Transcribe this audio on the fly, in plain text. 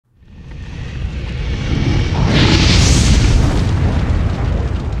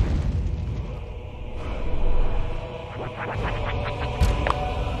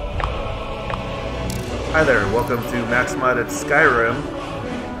Hi there, welcome to Max Modded Skyrim.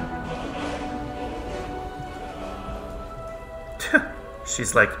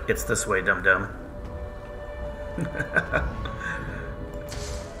 She's like, it's this way, dum-dum.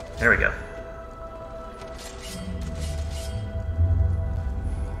 There we go.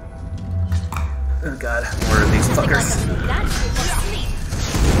 Oh god, where are these fuckers?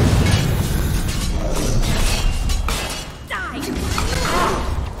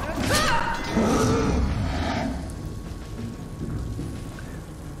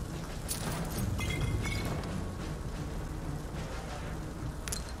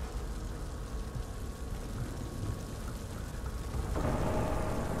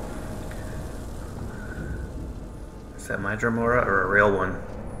 Is that my Dramora or a real one?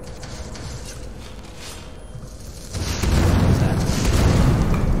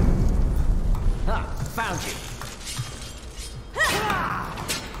 Found you.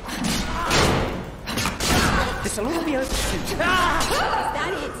 This'll all be over soon. Is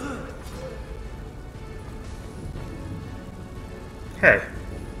that it? Hey.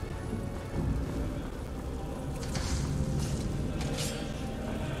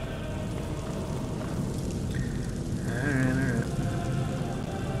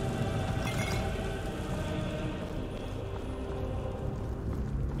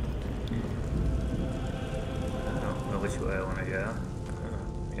 Which way I want to go?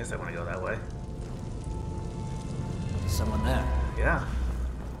 I guess I want to go that way. Someone there. Yeah.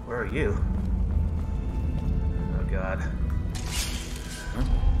 Where are you? Oh god. Huh?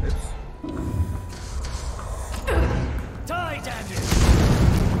 Oops. Die, damn you!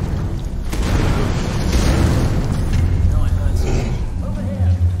 No, I heard something. Over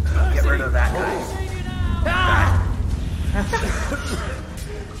here. Get rid of that guy.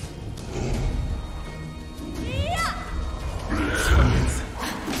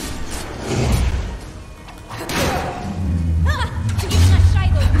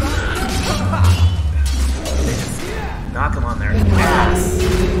 Knock him on their ass.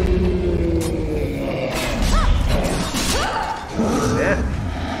 Shit.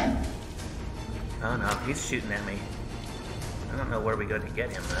 Oh no, he's shooting at me. I don't know where we go to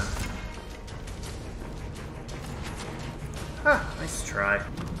get him though. Huh, nice try.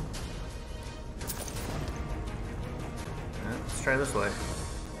 Let's try this way.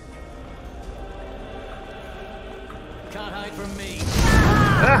 Can't hide from me.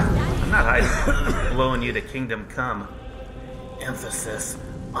 Ah, I'm not hiding. Blowing you to kingdom come. Emphasis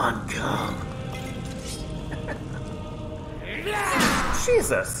on come.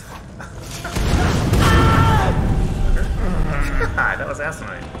 Jesus. God, that was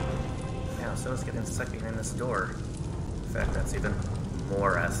asinine. Yeah, so it's getting stuck behind this door. In fact, that's even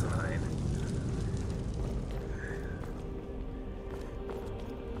more asinine.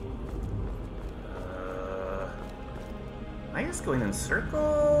 Am I just going in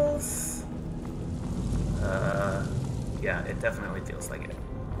circles? Yeah, it definitely feels like it.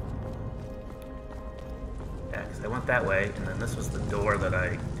 Yeah, because I went that way, and then this was the door that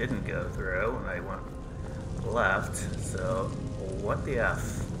I didn't go through, and I went left, so what the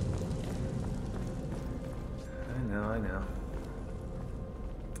F? I know.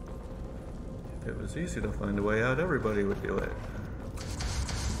 If it was easy to find a way out, everybody would do it.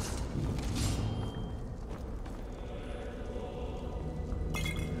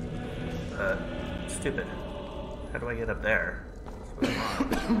 Stupid. How do I get up there? That's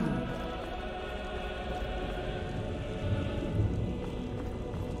what I want.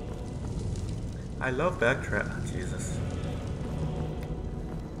 I love backtrack. Oh, Jesus.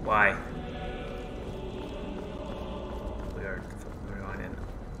 Why? We're going in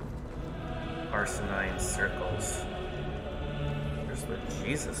arsenine circles. There's the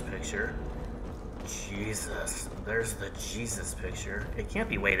Jesus picture. Jesus. There's the Jesus picture. It can't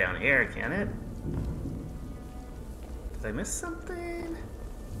be way down here, can it? Did I miss something?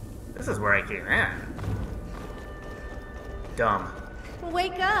 This is where I came in. Dumb.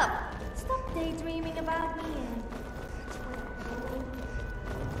 Wake up! Stop daydreaming about me.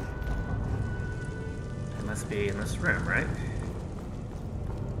 I must be in this room, right?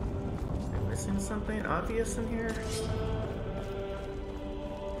 Am I missing something obvious in here?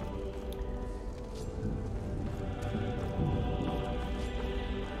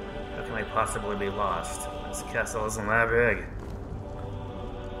 How can I possibly be lost? This castle isn't that big.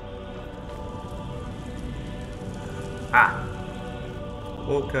 Ah!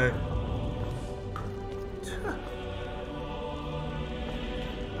 Okay.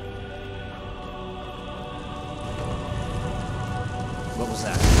 What was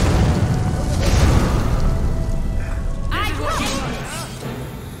that?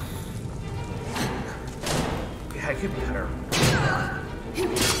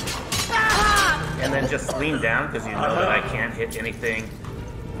 And then just lean down because you know that I can't hit anything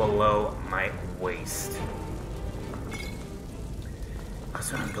below my waist.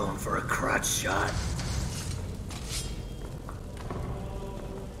 Because I'm going for a crotch shot.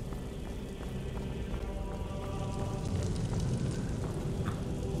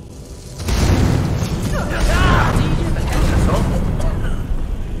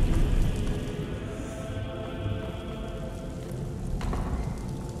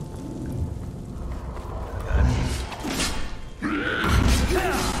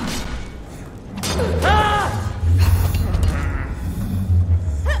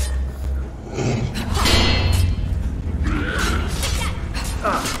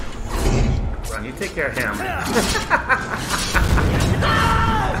 Take care of him.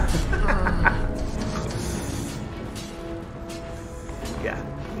 Yeah,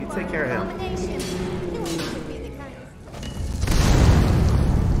 you take care of him.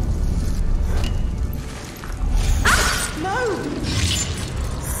 No!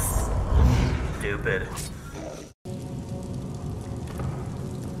 Stupid.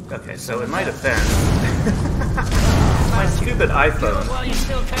 Okay, so in my defense, my stupid iPhone. While you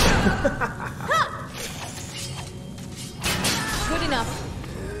still can. Good enough.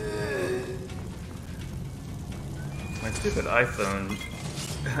 My stupid iPhone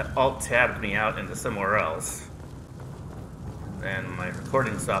alt-tabbed me out into somewhere else. And my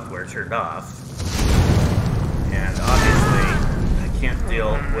recording software turned off. And obviously, I can't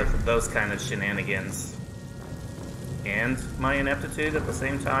deal with those kind of shenanigans and my ineptitude at the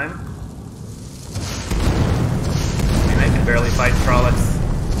same time. I mean, I can barely fight Trollocs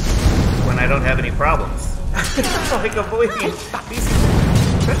when I don't have any problems. Like avoiding these,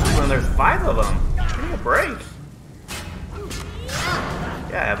 especially when there's 5 of them. Give me a break.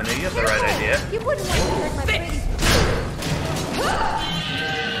 Yeah, Avenue, you have the right idea. You wouldn't want to hurt my pretty.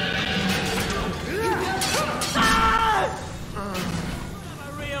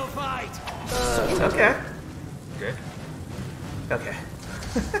 A real fight. Okay. Good. Okay.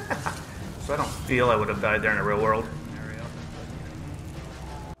 So I don't feel I would have died there in the real world.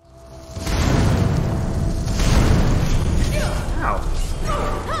 Ow.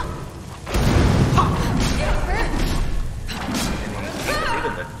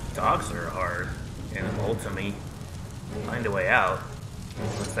 Even the dogs are hard and ultimately find a way out.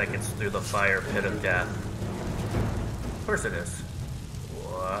 Looks like it's through the fire pit of death. Of course it is.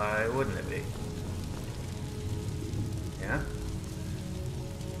 Why wouldn't it be? Yeah?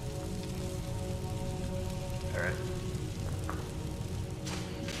 Alright.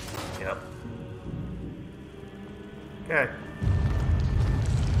 Yep. Okay.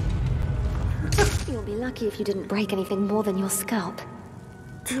 You'll be lucky if you didn't break anything more than your scalp.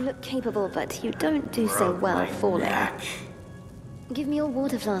 You look capable, but you don't do so Broke well my falling. neck. Give me your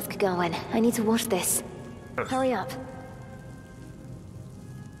water flask, Gawain. I need to wash this. Hurry up.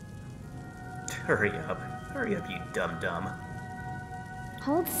 Hurry up. Hurry up, you dum-dum.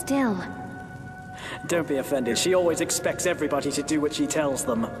 Hold still. Don't be offended. She always expects everybody to do what she tells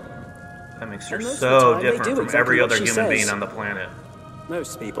them. That makes her And most of so the time, they different do from exactly every what other she human being says. on the planet.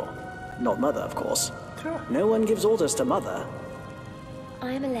 Most people. Not Mother, of course. Sure. No one gives orders to Mother.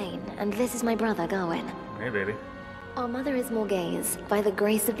 I am Elaine, and this is my brother, Gawain. Hey, baby. Our mother is Morgaze, by the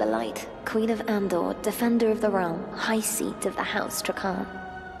grace of the light, Queen of Andor, Defender of the Realm, High Seat of the House Trakan.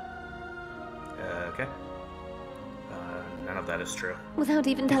 Okay. None of that is true. Without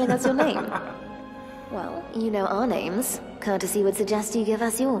even telling us your name. Well, you know our names. Courtesy would suggest you give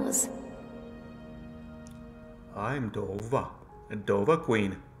us yours. I'm Dova. Dova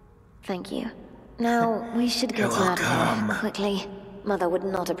Queen. Thank you. Now, we should get You're you out of welcome. here, quickly. Mother would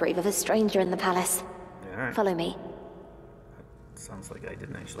not approve of a stranger in the palace. Alright. Follow me. Sounds like I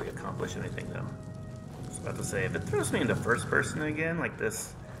didn't actually accomplish anything, though. I was about to say, if it throws me into first person again, like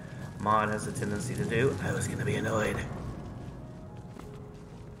this mod has a tendency to do, I was gonna be annoyed.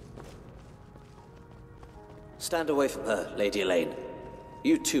 Stand away from her, Lady Elaine.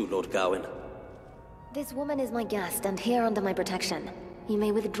 You too, Lord Gawain. This woman is my guest and here under my protection. You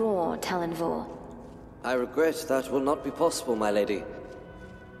may withdraw, Talon Vor. I regret that will not be possible, my lady.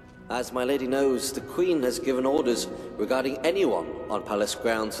 As my lady knows, the Queen has given orders regarding anyone on palace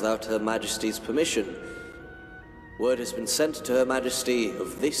grounds without Her Majesty's permission. Word has been sent to Her Majesty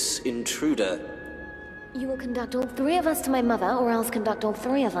of this intruder. You will conduct all 3 of us to my mother, or else conduct all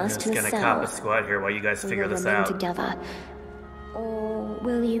 3 of I'm us just to a gonna cell. cop a squad here while you guys We figure will this remain out. together. Or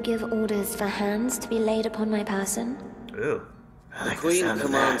will you give orders for hands to be laid upon my person? Ooh. I The like Queen sound of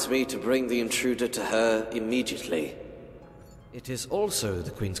commands that. me to bring the intruder to her immediately. It is also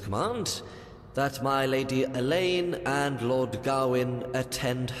the Queen's command that my Lady Elaine and Lord Gawain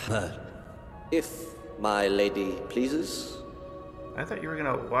attend her. If my lady pleases. I thought you were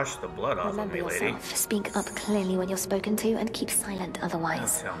gonna wash the blood off Remember of me, lady. yourself. Speak up clearly when you're spoken to and keep silent Don't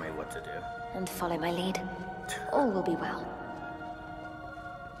otherwise. tell me what to do. And follow my lead. All will be well.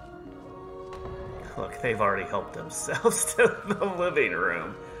 Look, they've already helped themselves to the living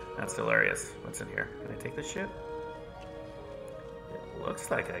room. That's hilarious. What's in here? Can I take this shit? It looks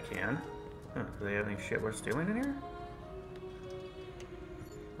like I can. Huh, do they have any shit worth stealing in here?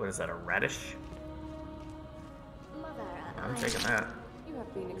 What is that, a radish? Mother, I'm taking that. You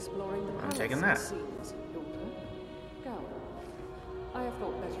have been exploring the I'm palace, taking it that. seems, daughter. Go. I have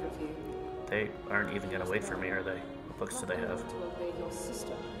thought better of you. They aren't even gonna wait for me, are they? What books do they Not have? only to obey your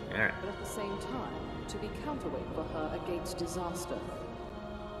sister, Alright. but at the same time to be counterweight for her against disaster.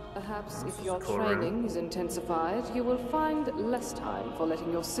 Perhaps This if is your a cool training room. is intensified, you will find less time for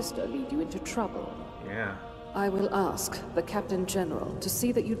letting your sister lead you into trouble. Yeah. I will ask the Captain General to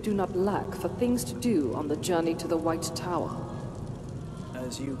see that you do not lack for things to do on the journey to the White Tower.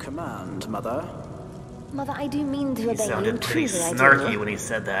 As you command, Mother. Mother, I do mean to He obey you. sounded pretty Truly, I snarky do. when he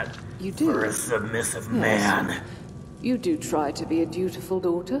said that. You do? For a submissive Yes. man. You do try to be a dutiful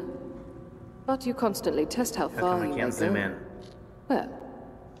daughter, but you constantly test how How far come I you can't may zoom go. in? Well,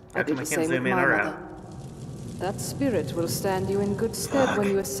 How I come did I the can't same with zoom in my or mother. out? That spirit will stand you in good stead when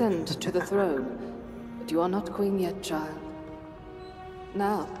you ascend to the throne. But you are not queen yet, child.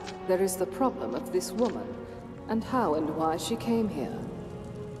 Now, there is the problem of this woman, and how and why she came here.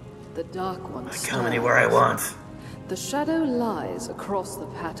 The Dark One I come anywhere I want. The shadow lies across the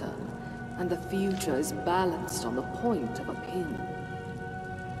pattern, and the future is balanced on the point of a pin.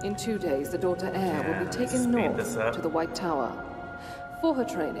 In 2 days, the daughter heir will be Yeah, taken speed this north up. to the White Tower for her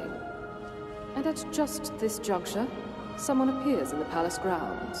training. And at just this juncture, someone appears in the palace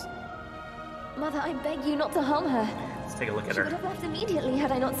grounds. Mother, I beg you not to harm her. Let's take a look at She would her. have left immediately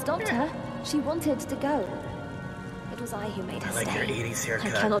had I not stopped her. She wanted to go. It was I who made her I like stay. your 80s I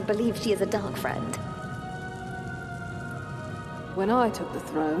haircut. cannot believe she is a dark friend. When I took the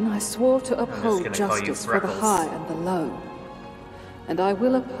throne, I swore to uphold gonna call you justice for the Freckles. high and the low. And I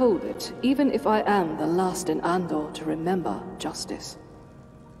will uphold it, even if I am the last in Andor to remember justice.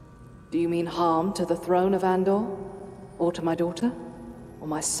 Do you mean harm to the throne of Andor? Or to my daughter? Or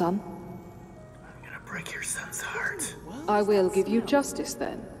my son? I'm gonna break your son's heart. I will give you justice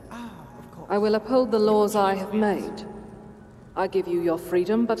then. I will uphold the laws I have made. I give you your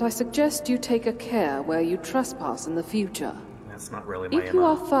freedom, but I suggest you take a care where you trespass in the future. That's not really my If you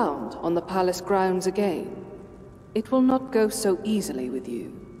are MO. found on the palace grounds again, it will not go so easily with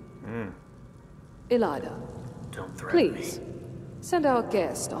you. Elida, Don't threaten please, me. send our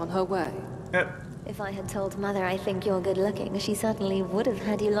guest on her way. Yep. If I had told Mother I think you're good looking, she certainly would have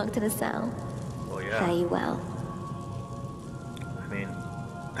had you locked in a cell. Well, Fare yeah. you well. I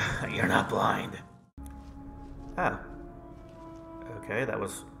mean, you're not blind. Ah. Okay, that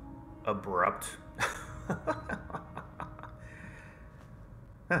was abrupt.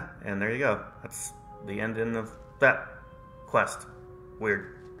 Huh, and there you go. That's the ending of that quest.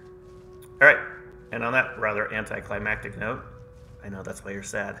 Weird. Alright, and on that rather anticlimactic note, I know that's why you're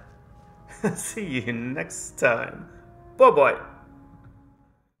sad. See you next time. Bye-bye.